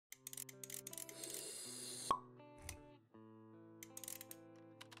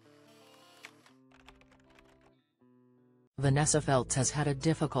Vanessa Feltz has had a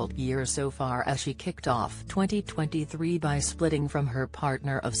difficult year so far as she kicked off 2023 by splitting from her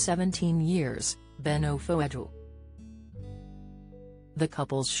partner of 17 years, Ben Ofoedu. The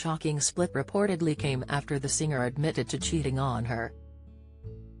couple's shocking split reportedly came after the singer admitted to cheating on her.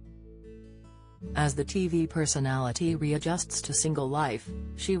 As the TV personality readjusts to single life,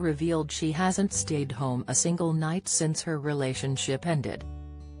 she revealed she hasn't stayed home a single night since her relationship ended.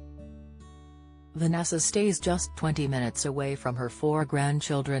 Vanessa stays just 20 minutes away from her 4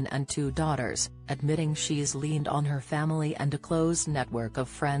 grandchildren and 2 daughters, admitting she's leaned on her family and a close network of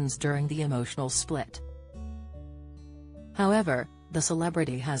friends during the emotional split. However, the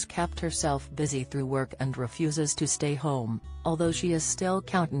celebrity has kept herself busy through work and refuses to stay home, although she is still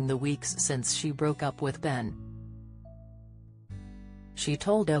counting the weeks since she broke up with Ben. She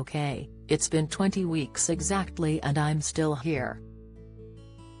told OK, "It's been 20 weeks exactly and I'm still here.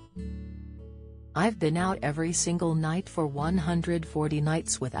 I've been out every single night for 140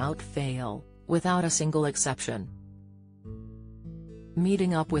 nights without fail, without a single exception.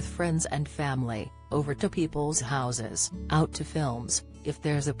 Meeting up with friends and family, over to people's houses, out to films, if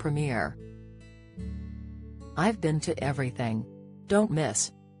there's a premiere. I've been to everything. Don't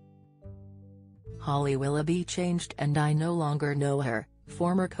miss." Holly Willoughby changed and I no longer know her,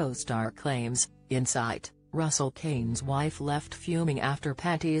 former co-star claims. Insight: Russell Kane's wife left fuming after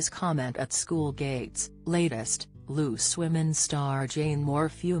Patty's comment at school gates. Latest: Loose Women star Jane Moore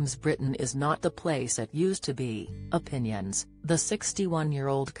fumes Britain is not the place it used to be. Opinions: The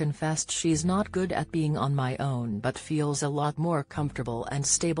 61-year-old confessed she's not good at being on my own but feels a lot more comfortable and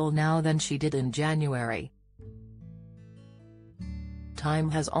stable now than she did in January.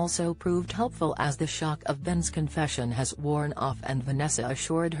 Time has also proved helpful as the shock of Ben's confession has worn off and Vanessa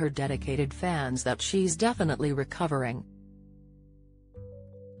assured her dedicated fans that she's definitely recovering.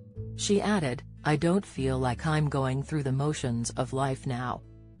 She added, "I don't feel like I'm going through the motions of life now.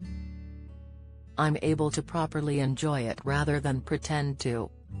 I'm able to properly enjoy it rather than pretend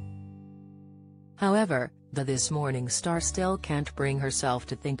to." However, the This Morning star still can't bring herself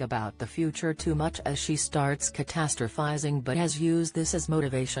to think about the future too much as she starts catastrophizing but has used this as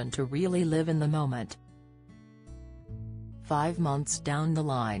motivation to really live in the moment. 5 months down the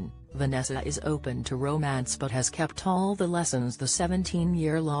line, Vanessa is open to romance but has kept all the lessons the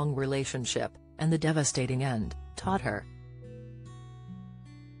 17-year-long relationship, and the devastating end, taught her.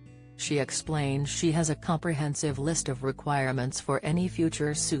 She explains she has a comprehensive list of requirements for any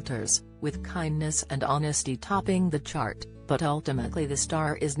future suitors, with kindness and honesty topping the chart, but ultimately the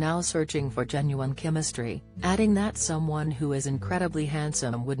star is now searching for genuine chemistry, adding that someone who is incredibly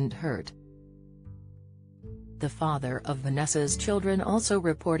handsome wouldn't hurt. The father of Vanessa's children also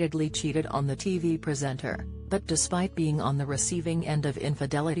reportedly cheated on the TV presenter, but despite being on the receiving end of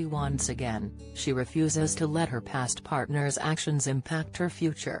infidelity once again, she refuses to let her past partner's actions impact her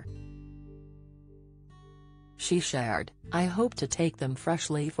future. She shared, "I hope to take them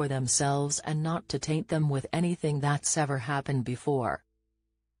freshly for themselves and not to taint them with anything that's ever happened before."